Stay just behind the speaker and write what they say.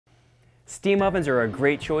Steam ovens are a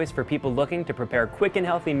great choice for people looking to prepare quick and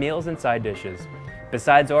healthy meals and side dishes.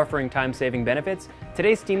 Besides offering time-saving benefits,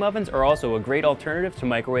 today's steam ovens are also a great alternative to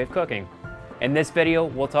microwave cooking. In this video,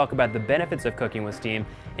 we'll talk about the benefits of cooking with steam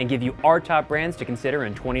and give you our top brands to consider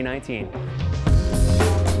in 2019.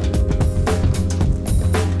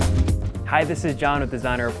 Hi, this is John with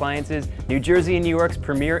Designer Appliances, New Jersey and New York's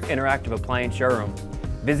premier interactive appliance showroom.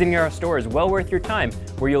 Visiting our store is well worth your time,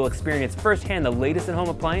 where you'll experience firsthand the latest in home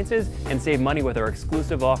appliances and save money with our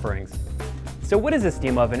exclusive offerings. So what is a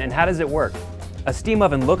steam oven and how does it work? A steam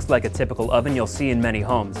oven looks like a typical oven you'll see in many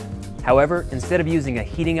homes. However, instead of using a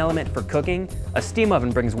heating element for cooking, a steam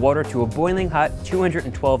oven brings water to a boiling hot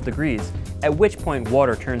 212 degrees, at which point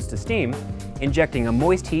water turns to steam, injecting a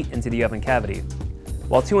moist heat into the oven cavity.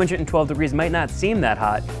 While 212 degrees might not seem that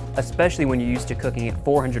hot, especially when you're used to cooking at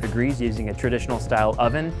 400 degrees using a traditional style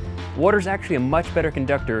oven, water is actually a much better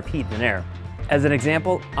conductor of heat than air. As an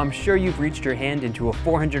example, I'm sure you've reached your hand into a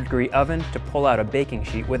 400 degree oven to pull out a baking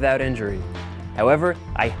sheet without injury. However,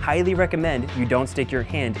 I highly recommend you don't stick your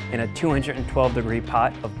hand in a 212 degree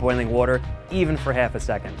pot of boiling water even for half a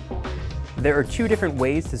second. There are two different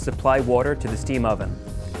ways to supply water to the steam oven,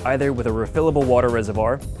 either with a refillable water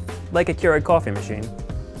reservoir, like a Keurig coffee machine,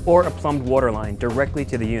 or a plumbed water line directly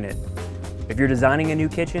to the unit. If you're designing a new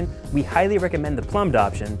kitchen, we highly recommend the plumbed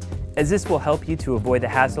option, as this will help you to avoid the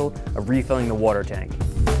hassle of refilling the water tank.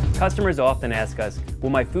 Customers often ask us, will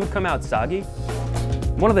my food come out soggy?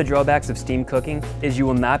 One of the drawbacks of steam cooking is you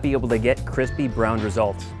will not be able to get crispy browned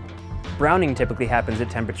results. Browning typically happens at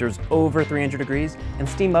temperatures over 300 degrees, and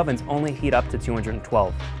steam ovens only heat up to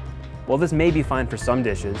 212. While this may be fine for some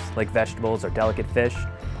dishes, like vegetables or delicate fish,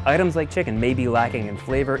 items like chicken may be lacking in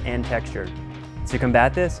flavor and texture. To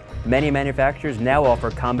combat this, many manufacturers now offer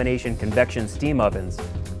combination convection steam ovens.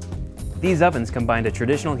 These ovens combine a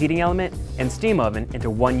traditional heating element and steam oven into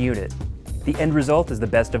one unit. The end result is the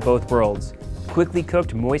best of both worlds: quickly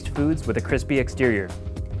cooked moist foods with a crispy exterior.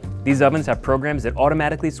 These ovens have programs that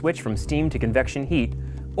automatically switch from steam to convection heat,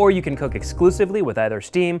 or you can cook exclusively with either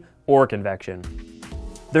steam or convection.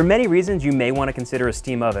 There are many reasons you may want to consider a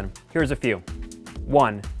steam oven. Here's a few.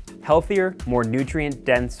 1. Healthier, more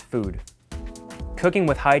nutrient-dense food. Cooking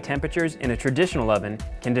with high temperatures in a traditional oven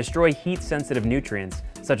can destroy heat-sensitive nutrients,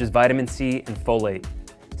 such as vitamin C and folate.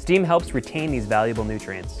 Steam helps retain these valuable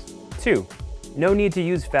nutrients. 2. No need to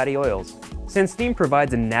use fatty oils. Since steam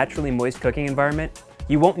provides a naturally moist cooking environment,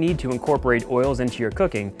 you won't need to incorporate oils into your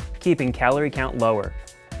cooking, keeping calorie count lower.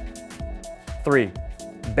 3.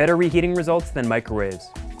 Better reheating results than microwaves.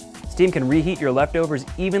 Steam can reheat your leftovers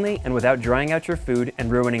evenly and without drying out your food and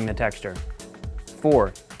ruining the texture.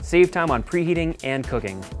 4. Save time on preheating and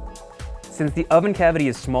cooking. Since the oven cavity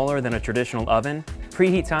is smaller than a traditional oven,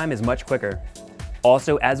 preheat time is much quicker.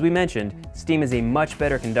 Also, as we mentioned, steam is a much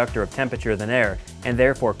better conductor of temperature than air, and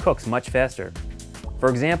therefore cooks much faster. For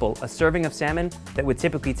example, a serving of salmon that would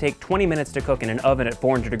typically take 20 minutes to cook in an oven at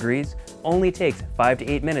 400 degrees only takes 5 to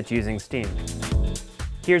 8 minutes using steam.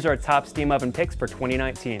 Here's our top steam oven picks for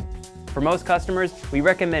 2019. For most customers, we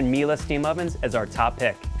recommend Miele steam ovens as our top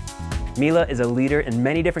pick. Miele is a leader in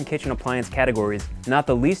many different kitchen appliance categories, not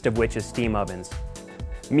the least of which is steam ovens.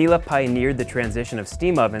 Miele pioneered the transition of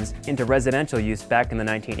steam ovens into residential use back in the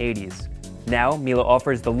 1980s. Now, Miele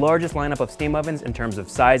offers the largest lineup of steam ovens in terms of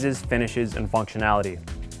sizes, finishes, and functionality.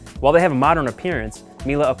 While they have a modern appearance,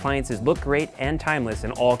 Miele appliances look great and timeless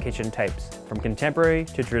in all kitchen types, from contemporary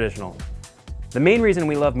to traditional. The main reason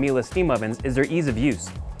we love Miele steam ovens is their ease of use.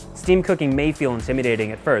 Steam cooking may feel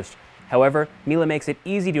intimidating at first. However, Miele makes it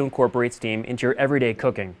easy to incorporate steam into your everyday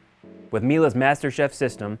cooking. With Miele's MasterChef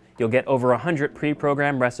system, you'll get over 100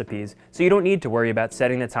 pre-programmed recipes, so you don't need to worry about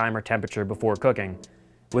setting the time or temperature before cooking.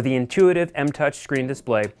 With the intuitive M-Touch screen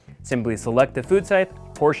display, simply select the food type,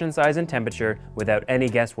 portion size, and temperature without any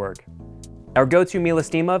guesswork. Our go-to Miele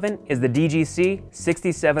steam oven is the DGC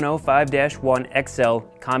 6705-1 XL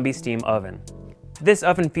Combi-Steam Oven. This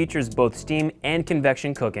oven features both steam and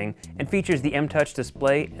convection cooking and features the M-Touch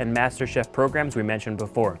display and MasterChef programs we mentioned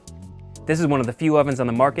before. This is one of the few ovens on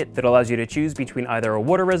the market that allows you to choose between either a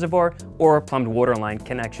water reservoir or a plumbed water line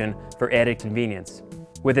connection for added convenience.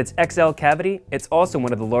 With its XL cavity, it's also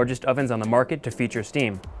one of the largest ovens on the market to feature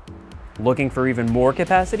steam. Looking for even more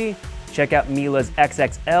capacity? Check out Miele's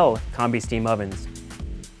XXL Combi-Steam ovens.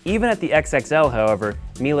 Even at the XXL, however,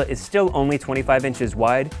 Miele is still only 25 inches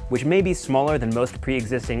wide, which may be smaller than most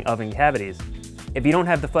pre-existing oven cavities. If you don't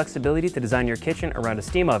have the flexibility to design your kitchen around a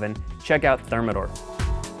steam oven, check out Thermador.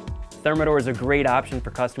 Thermador is a great option for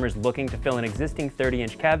customers looking to fill an existing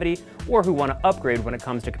 30-inch cavity or who want to upgrade when it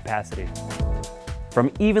comes to capacity. From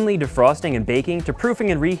evenly defrosting and baking to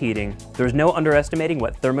proofing and reheating, there's no underestimating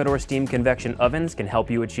what Thermador steam convection ovens can help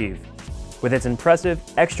you achieve. With its impressive,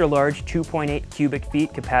 extra-large 2.8 cubic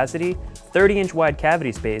feet capacity, 30-inch wide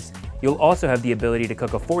cavity space, you'll also have the ability to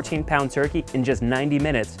cook a 14-pound turkey in just 90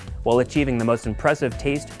 minutes while achieving the most impressive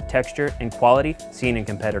taste, texture, and quality seen in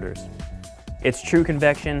competitors. Its true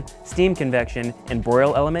convection, steam convection, and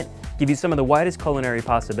broil element give you some of the widest culinary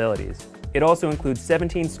possibilities. It also includes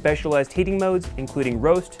 17 specialized heating modes, including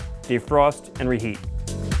roast, defrost, and reheat.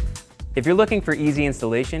 If you're looking for easy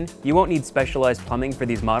installation, you won't need specialized plumbing for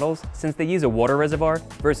these models since they use a water reservoir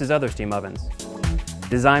versus other steam ovens.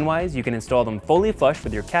 Design-wise, you can install them fully flush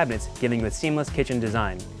with your cabinets, giving you a seamless kitchen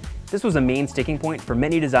design. This was a main sticking point for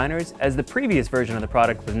many designers, as the previous version of the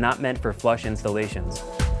product was not meant for flush installations.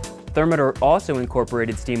 Thermador also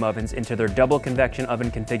incorporated steam ovens into their double convection oven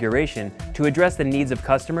configuration to address the needs of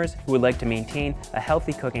customers who would like to maintain a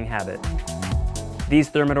healthy cooking habit. These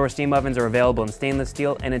Thermador steam ovens are available in stainless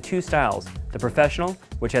steel and in two styles: the Professional,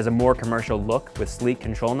 which has a more commercial look with sleek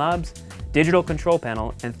control knobs, digital control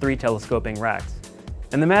panel, and 3 telescoping racks,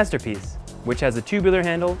 and the Masterpiece, which has a tubular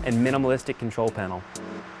handle and minimalistic control panel.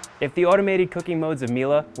 If the automated cooking modes of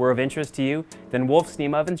Miele were of interest to you, then Wolf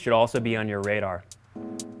steam ovens should also be on your radar.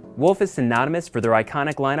 Wolf is synonymous for their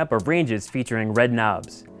iconic lineup of ranges featuring red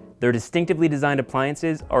knobs. Their distinctively designed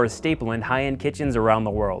appliances are a staple in high-end kitchens around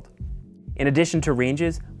the world. In addition to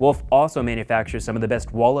ranges, Wolf also manufactures some of the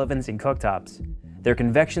best wall ovens and cooktops. Their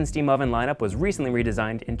convection steam oven lineup was recently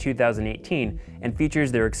redesigned in 2018 and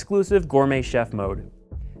features their exclusive Gourmet Chef mode.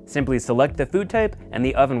 Simply select the food type and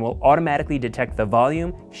the oven will automatically detect the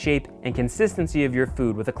volume, shape, and consistency of your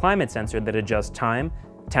food with a climate sensor that adjusts time,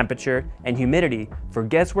 temperature, and humidity for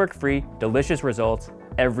guesswork-free, delicious results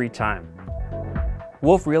every time.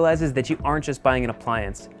 Wolf realizes that you aren't just buying an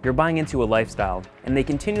appliance, you're buying into a lifestyle, and they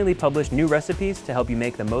continually publish new recipes to help you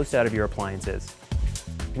make the most out of your appliances.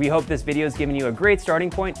 We hope this video has given you a great starting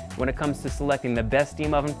point when it comes to selecting the best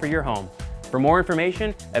steam oven for your home. For more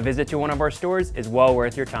information, a visit to one of our stores is well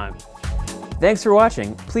worth your time. Thanks for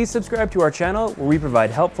watching. Please subscribe to our channel where we provide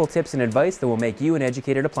helpful tips and advice that will make you an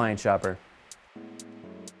educated appliance shopper.